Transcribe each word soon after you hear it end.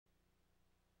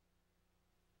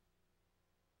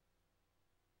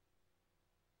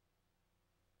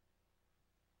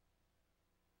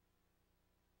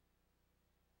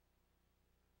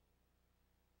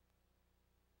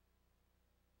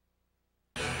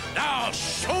Now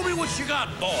show me what you got,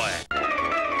 boy.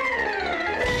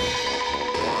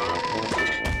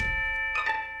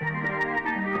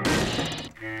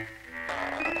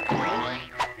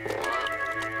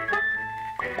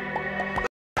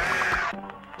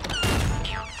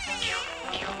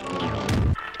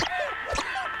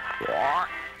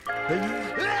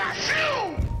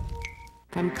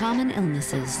 From common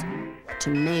illnesses to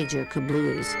major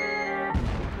kablooey.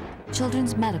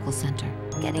 Children's Medical Center,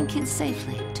 getting kids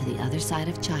safely to the other side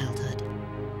of childhood.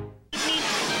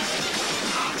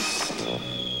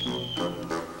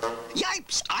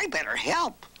 Yipes, I better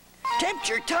help. Tempt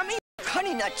your tummy,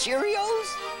 Honey Nut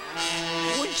Cheerios?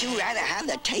 Wouldn't you rather have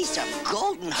the taste of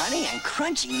golden honey and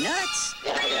crunchy nuts?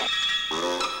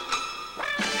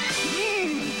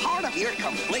 Part of your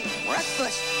complete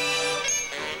breakfast.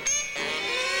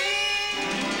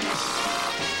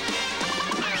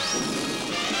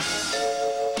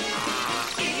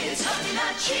 It's Honey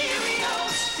Nut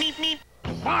Cheerios. Meep, meep.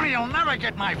 Barney will never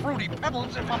get my Fruity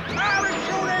Pebbles if I'm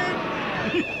parachuting.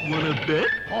 Wanna bet?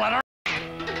 Let her...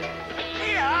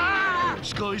 Yeah!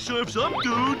 Sky surf's up,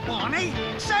 dude. Barney,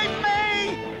 save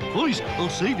me! First, I'll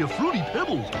save your Fruity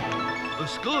Pebbles. A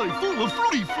sky full of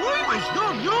fruity flavors.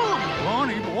 Yum, yum!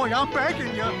 Barney, boy, I'm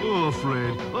begging you. Oh,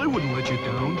 Fred, I wouldn't let you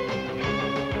down.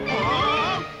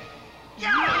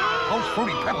 Those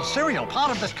Fruity Pebbles cereal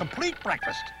part of this complete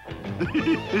breakfast.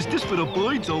 Is this for the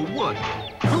birds or what?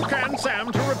 Toucan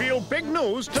Sam to reveal big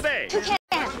news today. Toucan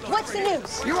Sam, what's the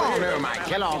news? You all know my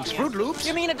Kellogg's Fruit Loops.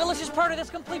 You mean a delicious part of this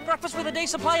complete breakfast with a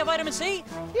day's supply of vitamin C?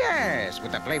 Yes,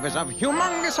 with the flavors of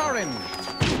humongous orange,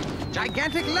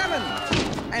 gigantic lemon,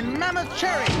 and mammoth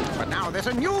cherry. But now there's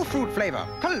a new fruit flavor,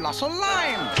 colossal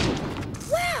lime.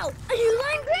 Wow, a new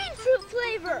lime grapefruit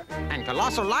flavor. And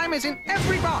colossal lime is in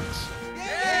every box.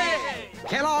 Yay!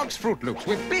 Kellogg's Fruit Loops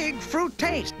with big fruit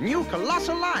taste. New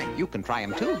colossal lime. You can try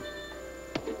them too.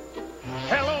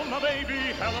 Hello, my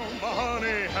baby. Hello, my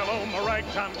honey. Hello, my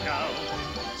ragtime cow.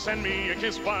 Send me a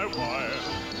kiss by wire.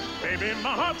 Baby,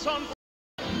 my heart's on fire.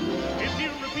 If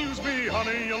you refuse me,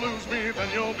 honey, you lose me, then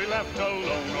you'll be left alone.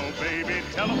 Oh, baby,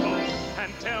 telephone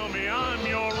and tell me I'm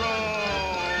your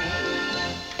own.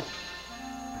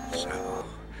 So,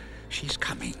 she's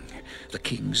coming. The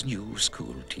king's new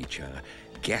school teacher.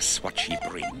 Guess what she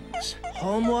brings?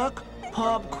 Homework?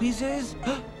 Pub quizzes?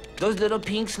 Those little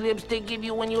pink slips they give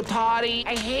you when you're tardy?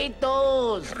 I hate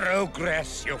those!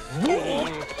 Progress, you fool!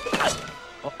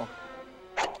 Uh-oh.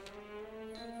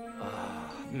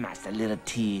 Master Little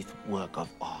Teeth, work of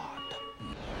art.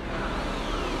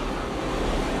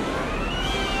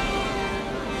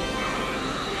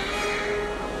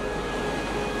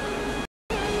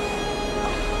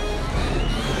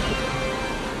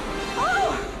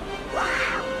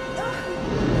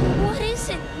 What is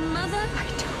it, Mother? I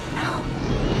don't know.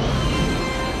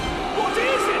 What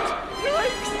is it?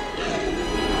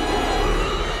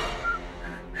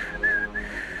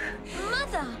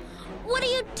 Mother, what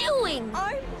are you doing?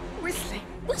 I'm whistling.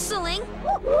 Whistling?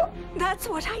 That's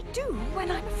what I do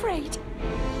when I'm afraid.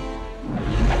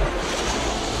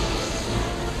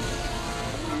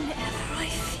 Whenever I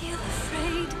feel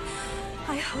afraid,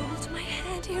 I hold my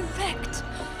head erect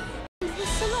and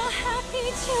whistle a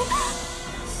happy tune,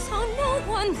 so no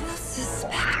one will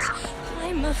suspect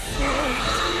I'm afraid.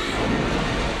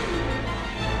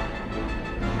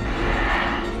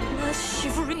 While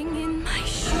shivering in my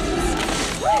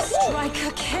shoes, I strike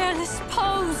a careless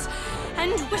pose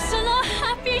and whistle a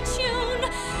happy tune,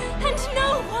 and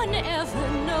no one ever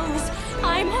knows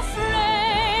I'm afraid.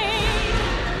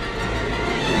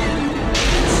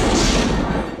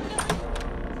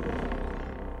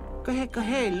 Go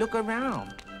ahead, look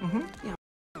around. Yeah.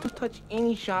 Touch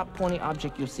any sharp, pointy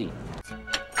object you see.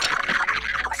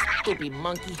 Stupid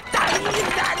monkey.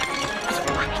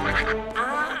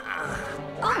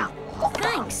 Oh,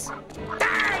 thanks.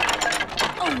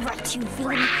 All right, you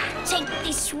villain. Take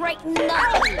this right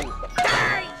now.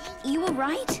 You all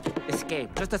right?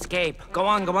 Escape, just escape. Go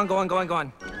on. Oh,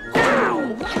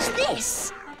 what's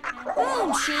this?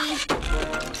 Moonchi.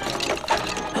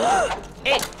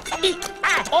 Hey,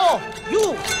 oh,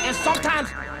 you! And sometimes,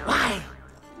 why?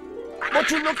 What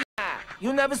you looking at?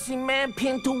 You never seen man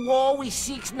pinned to wall with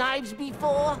 6 knives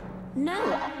before?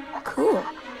 No. Cool.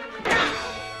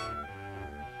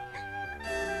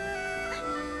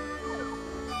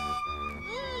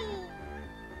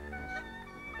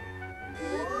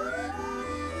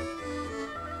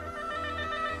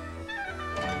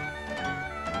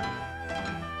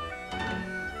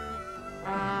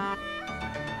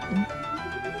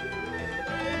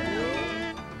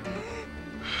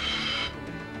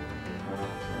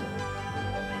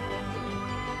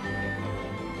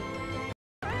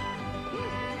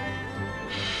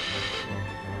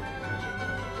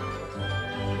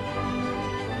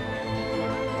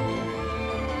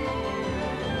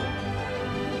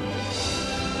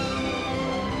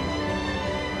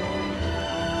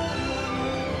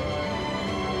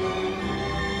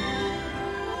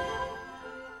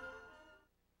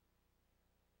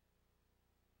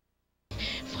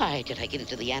 Why did I get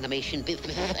into the animation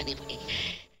business anyway?